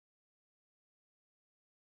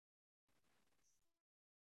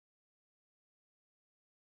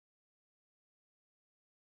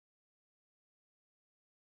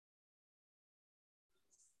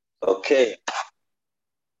Okay.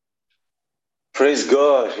 Praise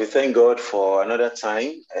God. We thank God for another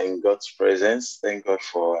time and God's presence. Thank God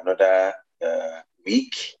for another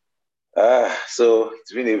week. So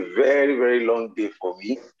it's been a very, very long day for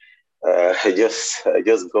me. I just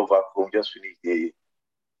got back home, just finished the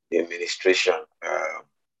administration.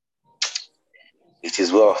 It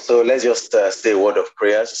is well. So let's just say a word of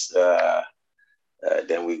prayers.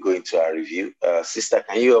 Then we go into our review. Sister,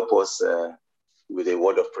 can you help us with a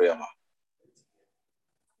word of prayer, ma?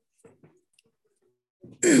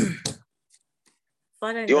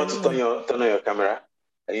 Father, Do you want to turn on your camera?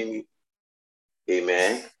 Amen.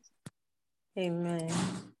 Amen.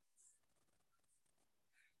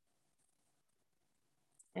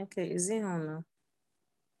 Okay, is it on now?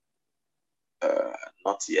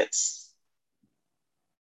 Not yet.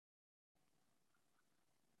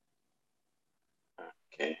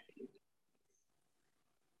 Okay.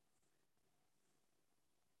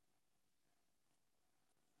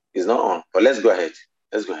 It's not on, but let's go ahead.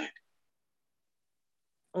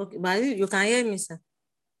 Okay, but you can hear me, sir.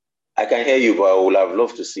 I can hear you, but I would have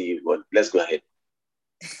loved to see you, but let's go ahead.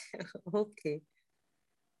 Okay.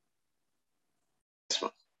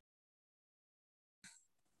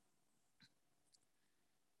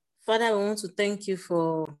 Father, I want to thank you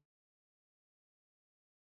for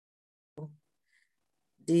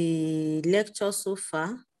the lecture so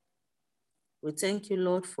far. We thank you,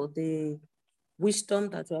 Lord, for the wisdom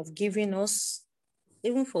that you have given us,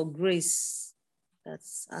 even for grace that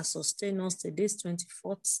has sustained us to this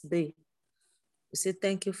 24th day. We say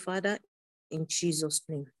thank you, Father, in Jesus'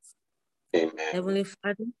 name. Amen. Heavenly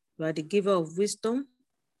Father, you are the giver of wisdom.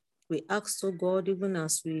 We ask, oh God, even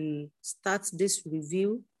as we start this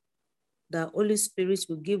review, the Holy Spirit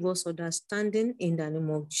will give us understanding in the name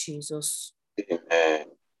of Jesus. Amen.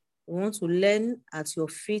 We want to learn at your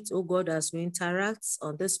feet, oh God, as we interact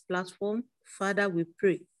on this platform. Father, we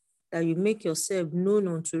pray that you make yourself known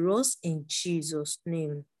unto us in Jesus'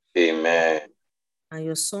 name. Amen. And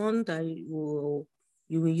your son that you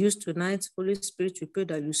will use tonight, Holy Spirit, we pray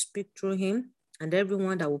that you speak through him, and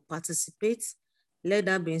everyone that will participate, let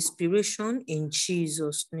that be inspiration in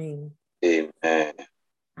Jesus' name. Amen.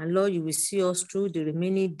 And Lord, you will see us through the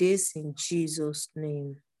remaining days in Jesus'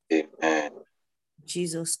 name. Amen. In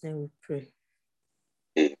Jesus' name we pray.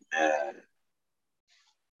 Amen.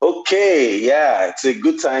 Okay, yeah, it's a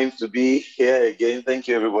good time to be here again. Thank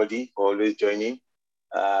you, everybody, for always joining.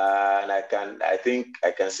 And I think I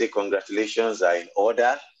can say congratulations are in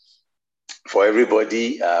order for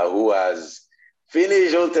everybody who has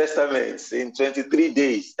finished Old Testaments in 23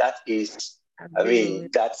 days. That is, I mean,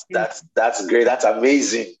 that's great. That's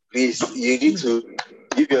amazing. Please, you need to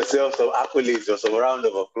give yourself some accolades or some round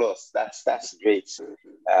of applause. That's great.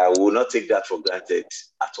 We will not take that for granted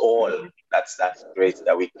at all. That's great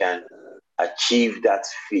that we can achieve that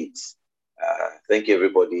feat. Thank you,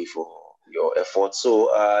 everybody, for your effort.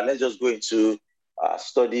 So let's just go into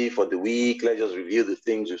study for the week. Let's just review the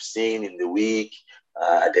things we've seen in the week,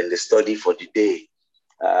 then the study for the day.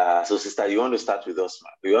 So, sister, you want to start with us?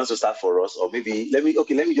 You want to start for us, or maybe let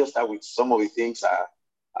me just start with some of the things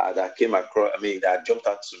that came across. I mean, that jumped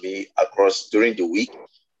out to me across during the week.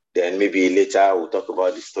 Then maybe later we'll talk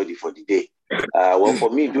about the study for the day. Well, for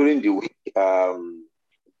me during the week,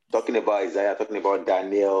 talking about Isaiah, talking about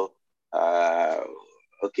Daniel.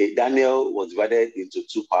 Daniel was divided into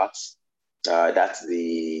two parts. That's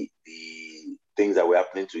the things that were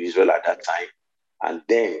happening to Israel at that time, and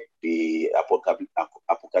then the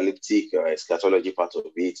apocalyptic eschatology part of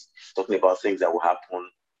it, talking about things that will happen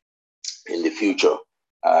in the future,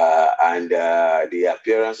 and the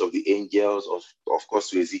appearance of the angels, of course,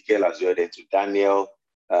 to Ezekiel as well, then to Daniel.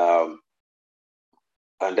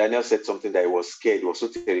 And Daniel said something that he was scared. He was so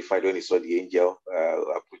terrified when he saw the angel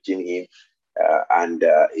approaching him. And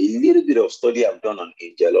a little bit of study I've done on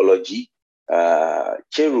angelology.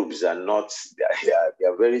 Cherubs are not, they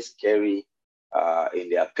are very scary in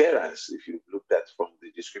their appearance, if you looked at from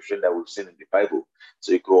the description that we've seen in the Bible.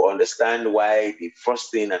 So you could understand why the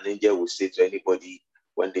first thing an angel will say to anybody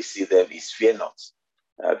when they see them is fear not.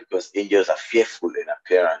 Because angels are fearful in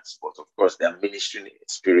appearance, but of course they are ministering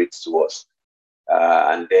spirits to us.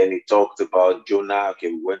 And then he talked about Jonah.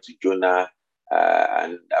 Okay, we went to Jonah,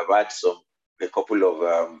 and I've had a couple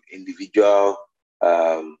of individual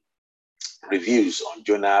reviews on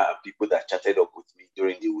Jonah, people that chatted up with me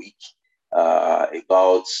during the week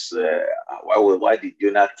about why did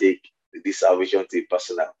Jonah take this salvation to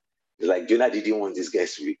personal. Like, Jonah didn't want these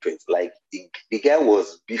guys to repent. Like, the guy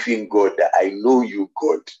was beefing God that I know you,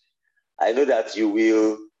 God. I know that you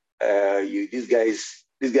will, these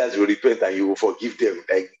guys will repent and you will forgive them.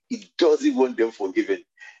 Like, he doesn't want them forgiven.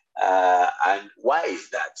 And why is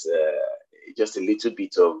that? Just a little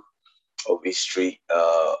bit of history.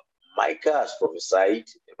 Micah has prophesied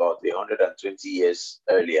about 120 years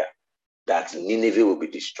earlier that Nineveh will be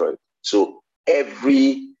destroyed. So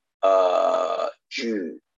every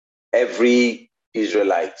Jew, every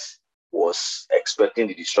Israelite was expecting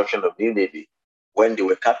the destruction of Nineveh when they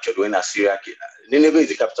were captured, when Assyria came. Nineveh is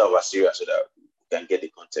the capital of Assyria, so that we can get the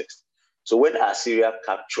context. So when Assyria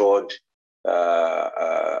captured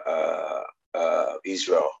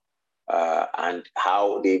Israel, and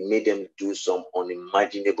how they made them do some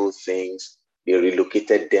unimaginable things. They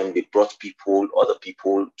relocated them. They brought other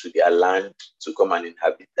people to their land to come and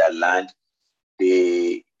inhabit their land.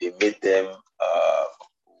 They made them,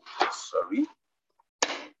 sorry,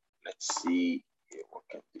 let's see what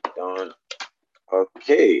can be done.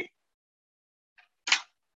 Okay.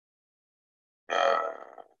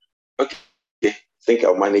 Okay, I think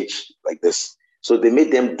I'll manage like this. So they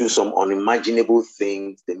made them do some unimaginable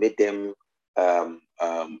things. They made them,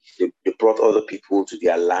 they brought other people to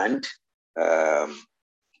their land. Let's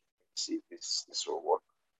see if this will work.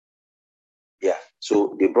 Yeah,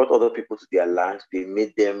 so they brought other people to their land. They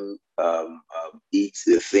made them eat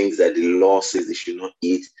the things that the law says they should not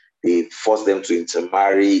eat. They forced them to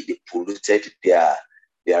intermarry. They polluted their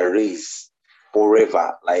race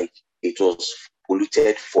forever, like it was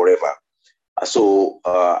polluted forever.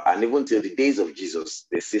 And even till the days of Jesus,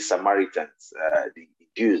 they see Samaritans, the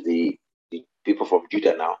Jews, the people from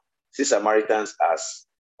Judah now, see Samaritans as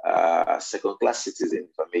second-class citizens,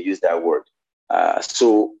 if I may use that word.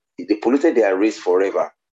 So they polluted their race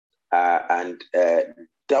forever, and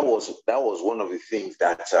that was one of the things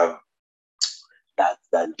that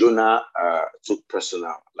Jonah took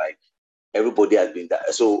personal. Like everybody has been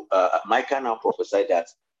that. So Micah now prophesied that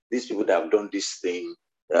these people that have done this thing,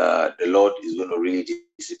 the Lord is going to really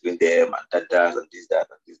discipline them, and that, and this, that,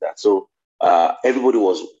 and this, that. So everybody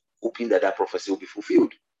was hoping that prophecy will be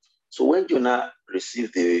fulfilled. So when Jonah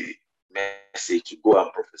received the message to go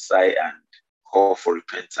and prophesy and call for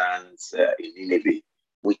repentance in Nineveh,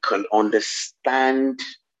 we can understand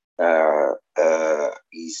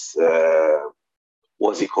his,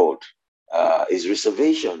 what's he called? His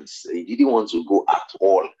reservations. He didn't want to go at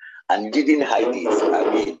all, and he didn't hide this.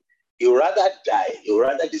 I mean, he would rather die. He would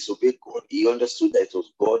rather disobey God. He understood that it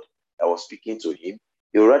was God that was speaking to him.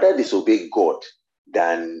 He would rather disobey God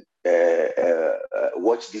than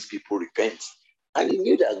watch these people repent. And he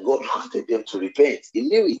knew that God wanted them to repent. He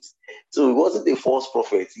knew it. So he wasn't a false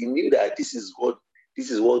prophet. He knew that this is God. This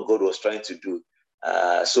is what God was trying to do.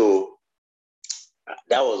 So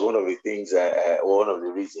that was one of the things, one of the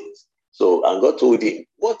reasons. So, and God told him,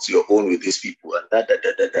 what's your own with these people? And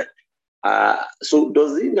that. So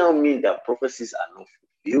does it now mean that prophecies are not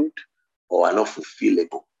fulfilled or are not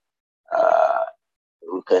fulfillable?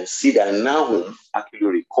 We can see that Nahum actually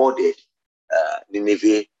recorded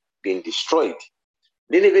Nineveh being destroyed.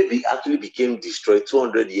 Nineveh actually became destroyed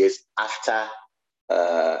 200 years after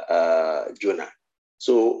Jonah.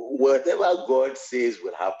 So whatever God says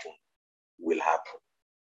will happen, will happen.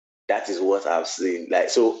 That is what I've seen. Like,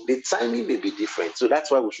 so the timing may be different. So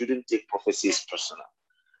that's why we shouldn't take prophecies personal.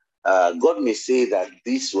 God may say that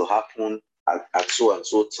this will happen at so and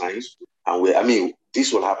so time, and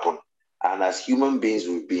this will happen. And as human beings,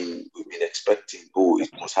 we've been expecting, it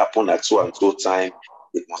must happen at so and so time.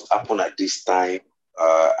 It must happen at this time,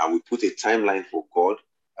 and we put a timeline for God.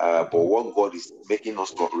 But what God is making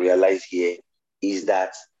us to realize here is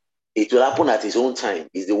that it will happen at His own time.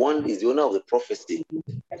 He's the owner of the prophecy.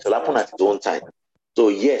 It will happen at His own time. So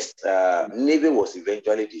yes, Nineveh was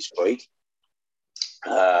eventually destroyed.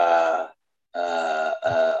 The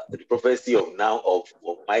prophecy of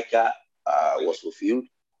Micah was fulfilled.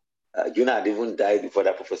 Jonah had even died before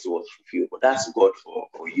that prophecy was fulfilled. But that's God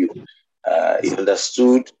for you. He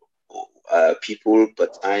understood people per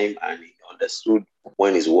time, and he understood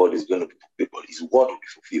when his word is going to be fulfilled. His word will be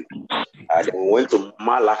fulfilled. Then we went to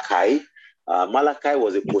Malachi. Malachi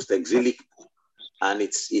was a post-exilic book, and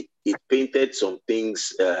it painted some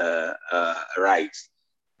things right.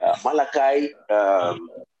 Malachi,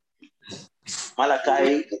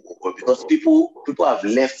 because people have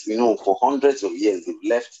left, for hundreds of years, they've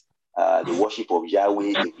left the worship of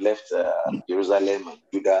Yahweh, they've left Jerusalem and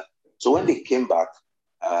Judah. So when they came back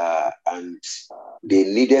and they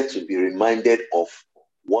needed to be reminded of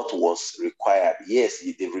what was required, yes,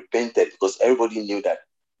 they repented, because everybody knew that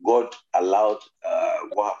God allowed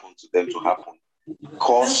what happened to them to happen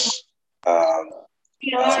because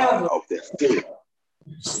of their sin.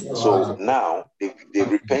 So now they've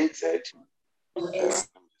repented.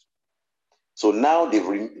 So now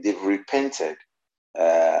they've repented,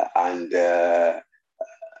 and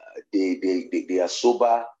they are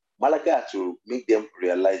sober. Malachi had to make them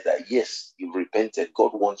realize that yes, you've repented.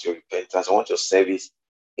 God wants your repentance. I want your service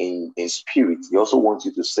in spirit. He also wants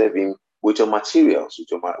you to serve Him with your materials,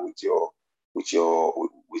 with your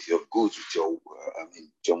goods, with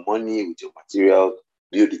your money, with your materials.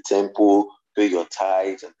 Build the temple, pay your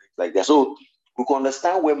tithes and things like that. So we can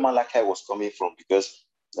understand where Malachi was coming from, because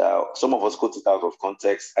some of us quote it out of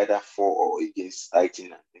context, either for or against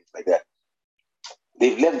tithing and things like that.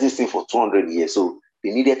 They've left this thing for 200 years, so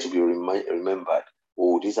they needed to be remembered.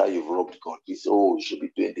 Oh, this is how you've robbed God. This, oh, you should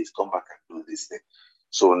be doing this. Come back and do this thing.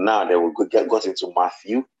 So now they will got into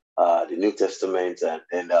Matthew, the New Testament,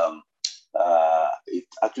 and it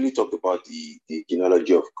actually talked about the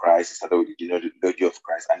genealogy of Christ. It started with the genealogy of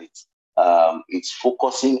Christ, and it's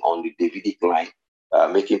focusing on the Davidic line,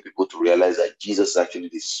 making people to realize that Jesus is actually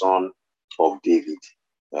the son of David.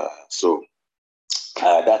 So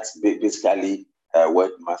that's basically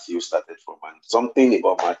what Matthew started from. And something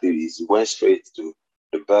about Matthew is he went straight to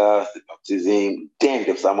the birth, the baptism, then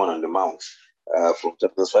the Sermon on the Mount. From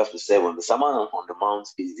chapters 5 to 7, the Sermon on the Mount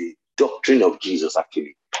is the doctrine of Jesus.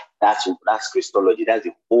 Actually, that's Christology. That's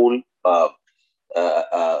the whole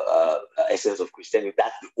essence of Christianity.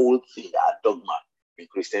 That's the whole thing, that dogma in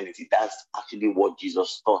Christianity. That's actually what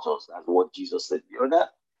Jesus taught us. That's what Jesus said. The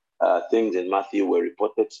other things in Matthew were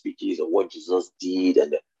reported speeches of what Jesus did,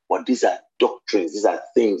 but these are doctrines. These are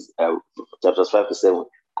things. Chapters 5 to 7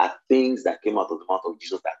 are things that came out of the mouth of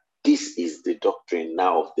Jesus. That this is the doctrine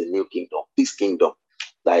now of the new kingdom. This kingdom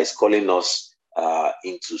that is calling us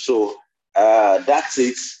into. So that's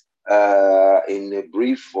it. In a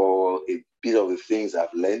brief, for a bit of the things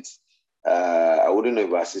I've learned. I wouldn't know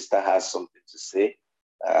if our sister has something to say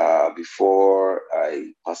before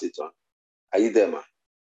I pass it on. Are you there, ma?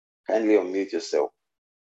 Kindly unmute yourself.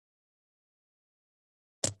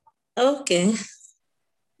 Okay.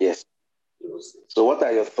 Yes. So what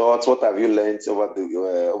are your thoughts? What have you learned over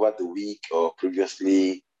the week or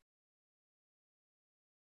previously?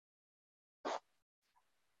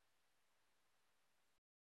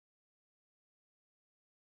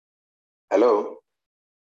 Hello?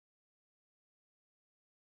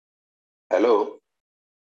 Hello?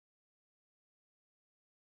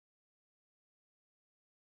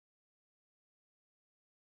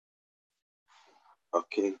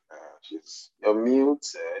 Okay, you're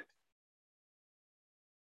muted.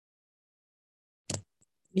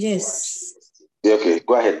 Yes. Okay,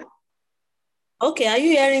 go ahead. Okay, are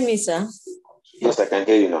you hearing me, sir? Yes, I can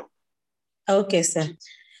hear you now. Okay, sir.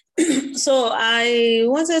 So I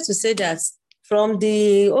wanted to say that from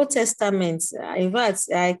the Old Testament, in fact,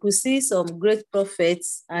 I could see some great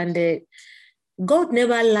prophets, and God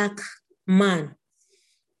never lacked man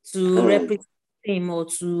to represent him or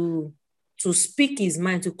to speak his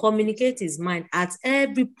mind, to communicate his mind at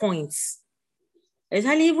every point.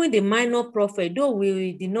 Especially even the minor prophet, though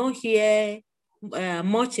we did not hear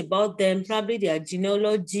much about them, probably their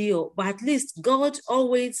genealogy, but at least God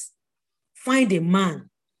always find a man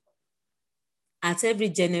at every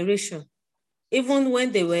generation. Even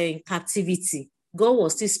when they were in captivity, God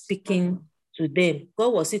was still speaking to them.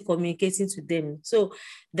 God was still communicating to them. So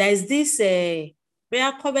there's this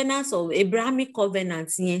prayer covenants of Abrahamic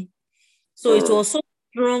covenants here. So it was so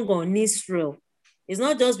strong on Israel. It's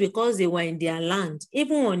not just because they were in their land,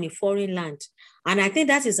 even on a foreign land. And I think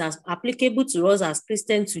that is as applicable to us as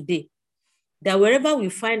Christians today, that wherever we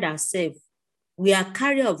find ourselves, we are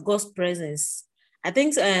carrier of God's presence. I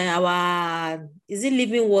think is it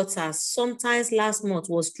Living Waters, sometimes last month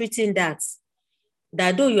was treating that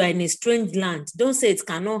though you are in a strange land, don't say it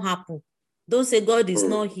cannot happen. Don't say God is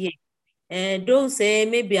not here. And don't say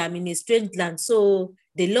maybe I'm in a strange land, so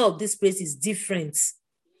the law of this place is different.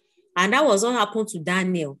 And that was what happened to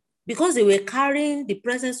Daniel, because they were carrying the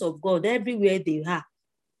presence of God everywhere they are.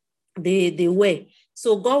 They were.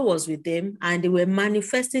 So God was with them, and they were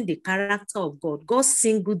manifesting the character of God. God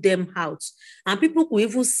singled them out, and people could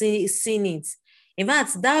even see it. In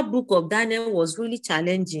fact, that book of Daniel was really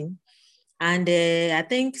challenging. And I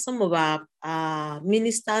think some of our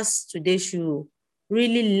ministers today should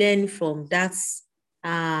really learn from that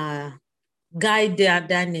guy there,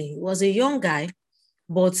 Daniel. He was a young guy,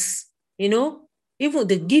 but, even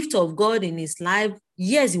the gift of God in his life,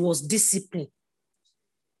 yes, he was disciplined.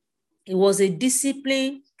 He was a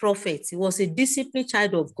disciplined prophet. He was a disciplined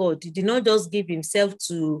child of God. He did not just give himself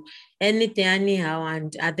to anything anyhow.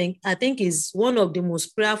 And I think he's one of the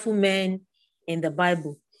most prayerful men in the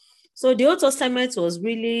Bible. So the Old Testament was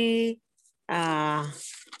really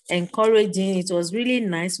encouraging. It was really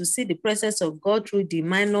nice to see the presence of God through the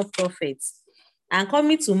minor prophets. And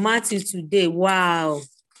coming to Matthew today, wow.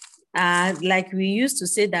 like we used to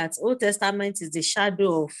say that Old Testament is the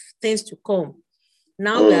shadow of things to come.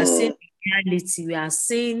 Now we are seeing reality, we are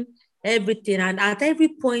seeing everything, and at every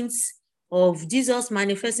point of Jesus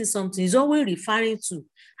manifesting something, he's always referring to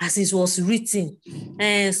as it was written.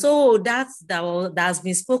 And so that has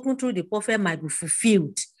been spoken through the prophet might be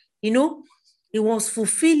fulfilled. You know, he was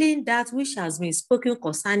fulfilling that which has been spoken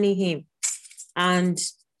concerning him. And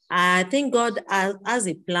I think God has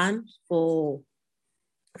a plan for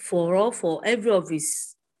every of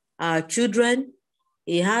his children.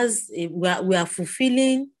 He has we are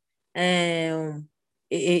fulfilling a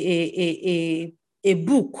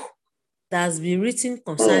book that's been written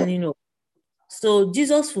concerning us. So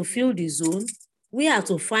Jesus fulfilled his own. We have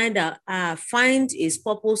to find his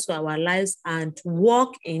purpose for our lives and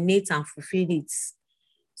walk in it and fulfill it.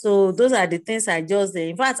 So those are the things I just did.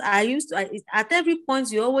 In fact, at every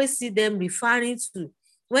point you always see them referring to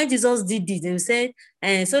when Jesus did it, they said,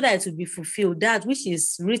 so that it will be fulfilled, that which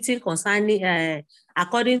is written concerning,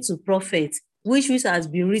 according to prophet, which has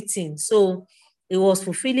been written. So it was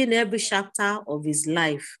fulfilling every chapter of his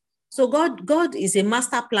life. So God is a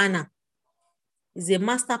master planner. He's a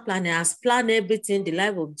master planner. He has planned everything, the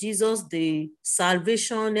life of Jesus, the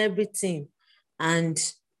salvation, everything. And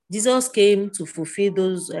Jesus came to fulfill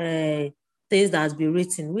those things that has been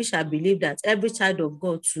written, which I believe that every child of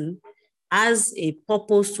God too has a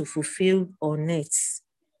purpose to fulfill on earth.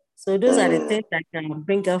 So those are the things that I can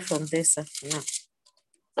bring up from this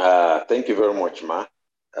now. Thank you very much, Ma.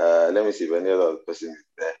 Let me see if any other person is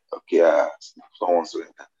there. Okay, someone's doing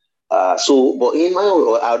that. But in my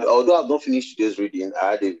although I've not finished today's reading,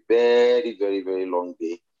 I had a very, very, very long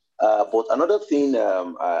day. But another thing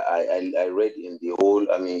I read in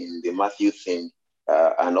the Matthew thing,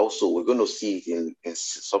 and also we're going to see it in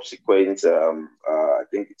subsequent, I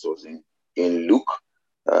think it was in Luke,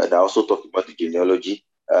 that also talked about the genealogy.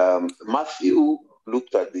 Matthew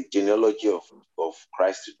looked at the genealogy of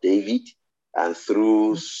Christ to David and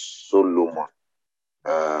through Solomon.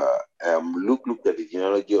 Luke looked at the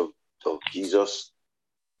genealogy of Jesus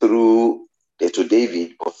through to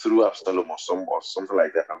David or through Absalom or something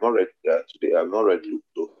like that. I've not read today. I've not read Luke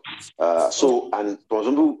though. And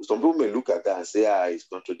some people may look at that and say, it's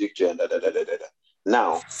contradictory and da da da da da.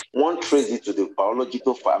 Now, one traces it to the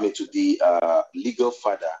biological family, to the legal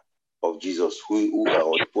father of Jesus, or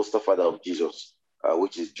the foster father of Jesus,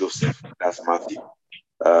 which is Joseph. That's Matthew.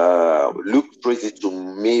 Luke traces it to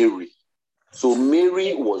Mary. So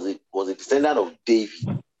Mary was a descendant of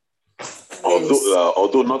David,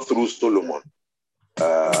 although not through Solomon,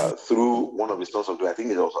 through one of his sons of David. I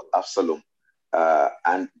think it was Absalom.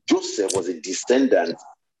 And Joseph was a descendant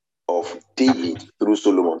of David through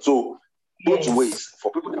Solomon. So both ways,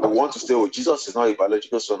 for people that want to say, Jesus is not a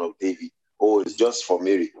biological son of David, it's just for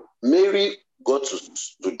Mary. Mary got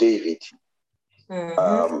to David.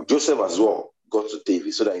 Joseph as well got to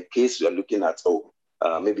David, so that in case you are looking at,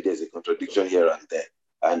 maybe there's a contradiction here and there.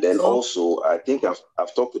 And then also, I think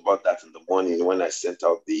I've talked about that in the morning when I sent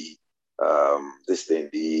out the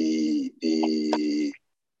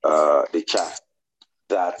chat,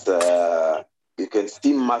 that you can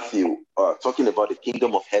see Matthew talking about the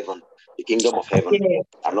kingdom of heaven, and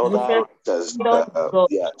other talk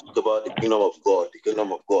about the kingdom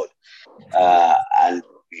of God, and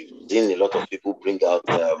we've seen a lot of people bring out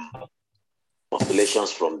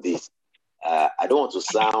postulations from this. I don't want to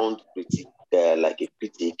sound like a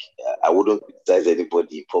critic. I wouldn't criticize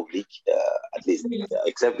anybody in public, at least,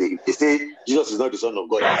 except if they say Jesus is not the Son of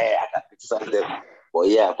God. I can criticize them. But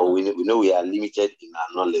we know we are limited in our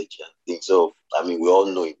knowledge and things. So, we all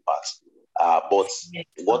know in part. But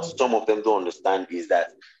what some of them don't understand is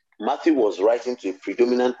that Matthew was writing to a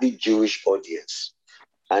predominantly Jewish audience.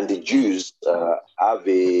 And the Jews have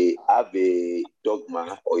a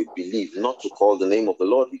dogma or a belief not to call the name of the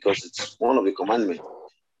Lord, because it's one of the commandments.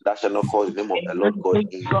 Thou shalt not call the name of the Lord God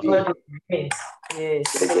in vain.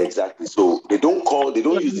 Yes, exactly. So they don't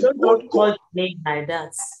use the word God name like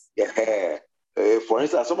that. Yeah. For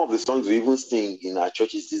instance, some of the songs we even sing in our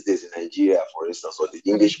churches these days in Nigeria, for instance, or the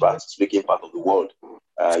English part, speaking part of the world.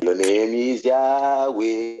 Your name is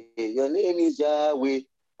Yahweh. Your name is Yahweh.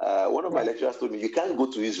 One of my lecturers told me, you can't go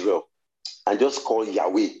to Israel and just call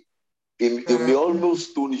Yahweh. They may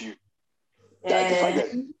almost stone you. That the fact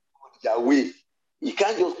that Yahweh, you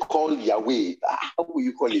can't just call Yahweh. How will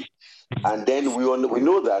you call it? And then we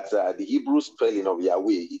know that the Hebrew spelling of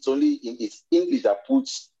Yahweh, it's English that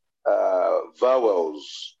puts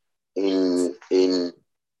vowels in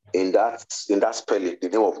that spelling. The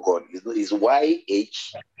name of God is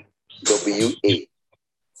YHWA.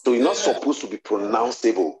 So it's not supposed to be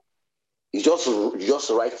pronounceable. You just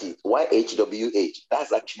write it. YHWH.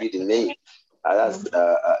 That's actually the name. That's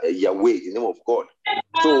Yahweh, the name of God.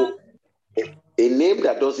 So a name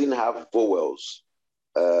that doesn't have vowels.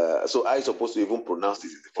 So I supposed to even pronounce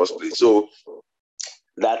it in the first place. So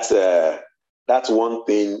that's one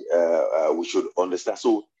thing we should understand.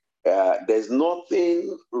 So there's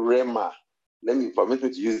nothing Rema. Permit me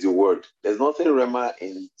to use the word. There's nothing Rema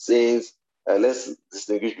in saying let's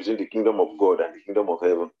distinguish between the kingdom of God and the kingdom of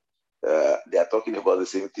heaven. They are talking about the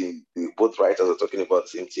same thing. Both writers are talking about the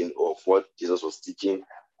same thing of what Jesus was teaching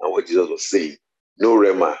and what Jesus was saying. No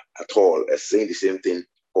Rema at all, saying the same thing.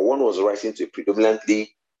 But one was writing to a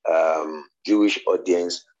predominantly Jewish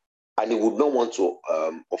audience, and he would not want to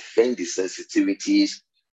offend the sensitivities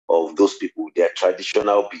of those people, their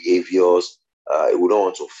traditional behaviors. He would not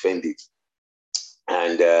want to offend it.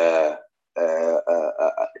 And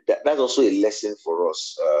that's also a lesson for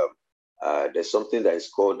us. There's something that is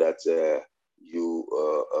called that you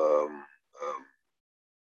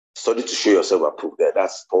study to show yourself approved.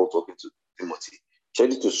 That's Paul talking to Timothy.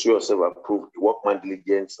 Study to show yourself approved, workman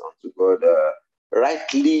diligence unto God,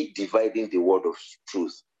 rightly dividing the word of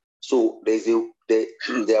truth. So there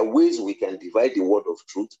are ways we can divide the word of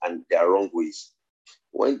truth, and there are wrong ways.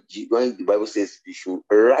 When the Bible says you should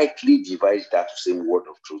rightly divide that same word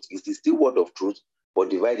of truth, it is still word of truth, but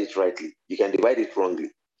divide it rightly. You can divide it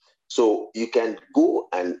wrongly. So you can go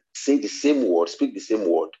and say the same word, speak the same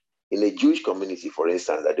word in a Jewish community, for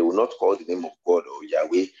instance, that they will not call the name of God or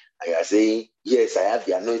Yahweh, and you are saying, yes, I have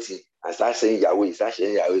the anointing, and start saying Yahweh, start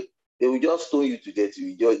saying Yahweh. They will just stone you to death.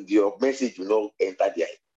 Your message will not enter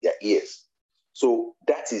their ears. So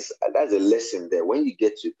that's a lesson there. When you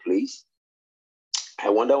get to a place, I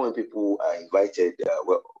wonder when people are invited,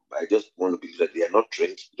 I just want to believe that they are not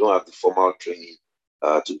trained, they don't have the formal training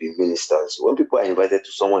to be ministers. When people are invited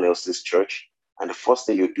to someone else's church, and the first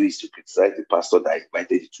thing you do is to criticize the pastor that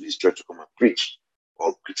invited you to his church to come and preach,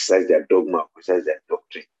 or criticize their dogma, or criticize their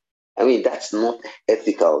doctrine. I mean, that's not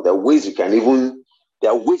ethical. There are ways you can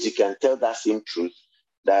tell that same truth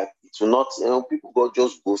that it will not, people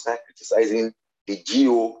just go start criticizing the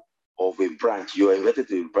GO of a branch. You are invited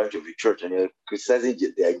to a branch of a church and you're criticizing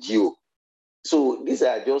their GO. So these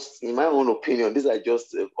are just, in my own opinion, these are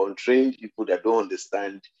just untrained people that don't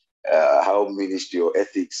understand how ministry or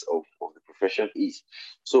ethics of the profession is.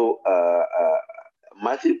 So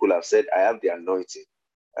Matthew could have said, I have the anointing.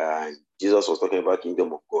 And Jesus was talking about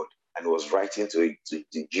kingdom of God and was writing to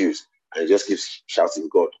the Jews. And he just keeps shouting,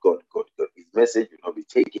 God, God, God, God. His message will not be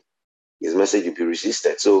taken. His message will be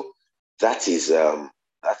resisted. So that's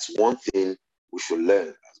one thing we should learn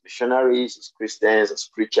as missionaries, as Christians, as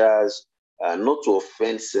preachers, not to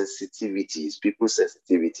offend sensitivities, people's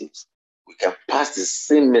sensitivities. We can pass the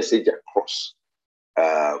same message across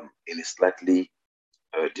in a slightly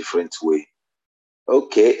different way.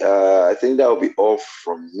 Okay, I think that will be all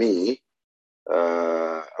from me.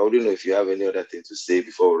 I wouldn't know if you have any other thing to say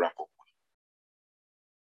before we wrap up.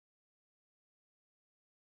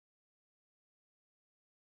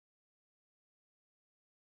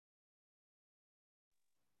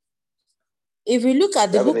 If you look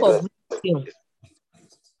at the book of Matthew,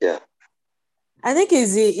 yeah, I think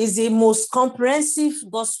is the most comprehensive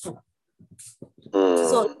gospel.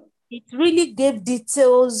 So it really gave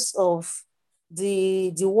details of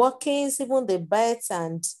the workings, even the birth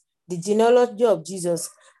and the genealogy of Jesus.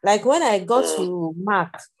 Like when I got to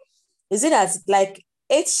Mark, is it that like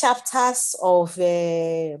 8 chapters of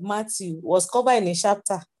Matthew was covered in a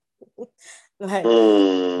chapter? Like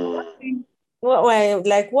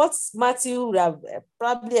what Matthew would have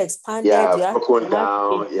probably expanded. Yeah, broken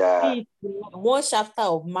down. Yeah, one chapter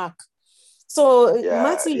of Mark. So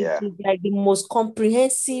Matthew is like the most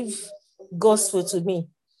comprehensive gospel to me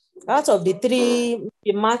out of the 3,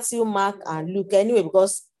 Matthew, Mark, and Luke. Anyway,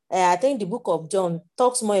 because I think the book of John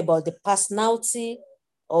talks more about the personality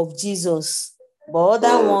of Jesus, but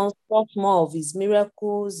other ones talk more of his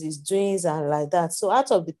miracles, his doings, and like that. So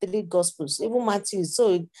out of the 3 gospels, even Matthew,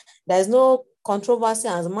 so there's no controversy,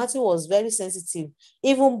 and Matthew was very sensitive,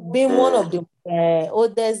 even being one of the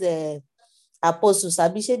oldest apostles,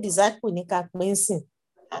 Abishe disciple Nika Quincy.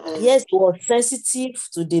 Yes, he was sensitive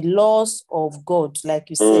to the laws of God,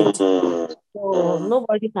 like you said. So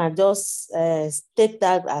nobody can just take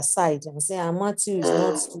that aside and say, Matthew is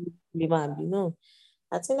not human. No,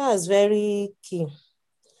 I think that is very key.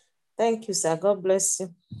 Thank you, sir. God bless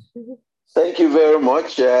you. Thank you very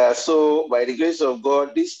much. So, by the grace of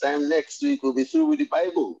God, this time next week we'll be through with the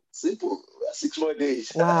Bible. Simple. 6 more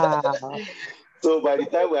days. Wow. So, by the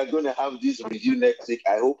time we are going to have this review next week,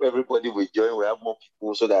 I hope everybody will join. We have more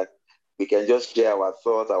people so that we can just share our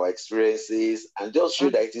thoughts, our experiences, and just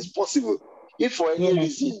show that it is possible. If for any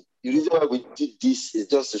reason, the reason why we did this is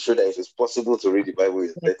just to show that it is possible to read the Bible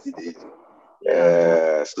in 30 days.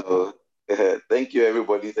 So thank you,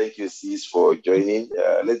 everybody. Thank you, Sis, for joining.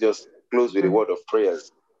 Let's just close with a word of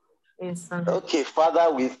prayers. Yes, okay,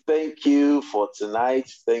 Father, we thank you for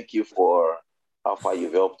tonight. Thank you for how far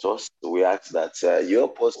you've helped us. We ask that you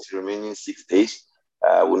help us the remaining 6 days.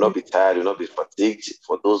 Will not be tired, will not be fatigued.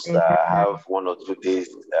 For those that have 1 or 2 days,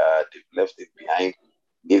 they've left it behind.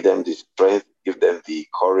 Give them the strength, give them the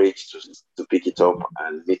courage to pick it up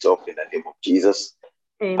and meet up in the name of Jesus.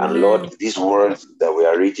 Amen. And Lord, these words that we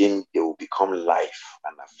are reading, they will become life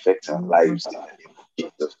and affect our lives in the name of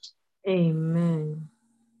Jesus. Amen.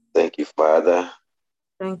 Thank you, Father.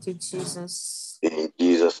 Thank you, Jesus. In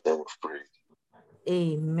Jesus' name we pray.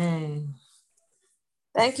 Amen.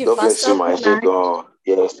 Thank you, God Pastor. bless you, my God.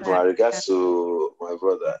 Yes, my regards to my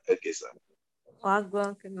brother. Okay, sir.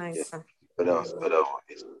 Good night, sir. What else?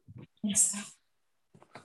 Yes, sir.